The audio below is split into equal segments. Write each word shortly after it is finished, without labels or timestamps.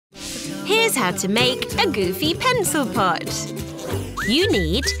Here's how to make a goofy pencil pot. You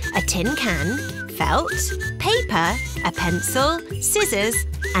need a tin can, felt, paper, a pencil, scissors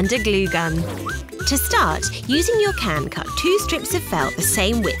and a glue gun. To start, using your can, cut 2 strips of felt the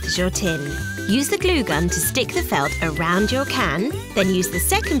same width as your tin. Use the glue gun to stick the felt around your can, then use the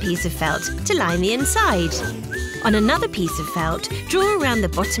second piece of felt to line the inside. On another piece of felt, draw around the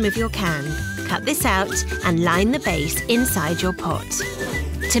bottom of your can. Cut this out and line the base inside your pot.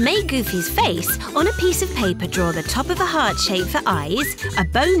 To make Goofy's face, on a piece of paper draw the top of a heart shape for eyes, a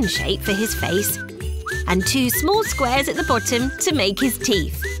bone shape for his face, and 2 small squares at the bottom to make his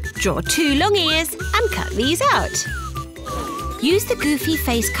teeth. Draw 2 long ears and cut these out. Use the Goofy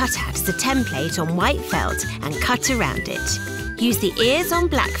face cutout as a template on white felt and cut around it. Use the ears on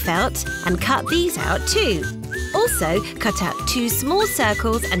black felt and cut these out too. Also, cut out 2 small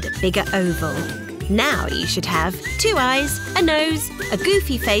circles and a bigger oval. Now you should have 2 eyes, a nose, a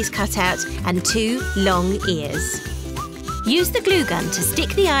Goofy face cutout and 2 long ears. Use the glue gun to stick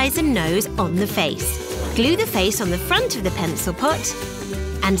the eyes and nose on the face. Glue the face on the front of the pencil pot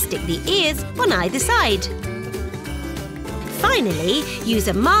and stick the ears on either side. Finally, use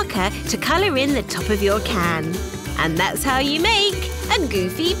a marker to colour in the top of your can. And that's how you make a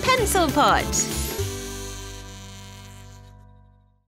Goofy pencil pot.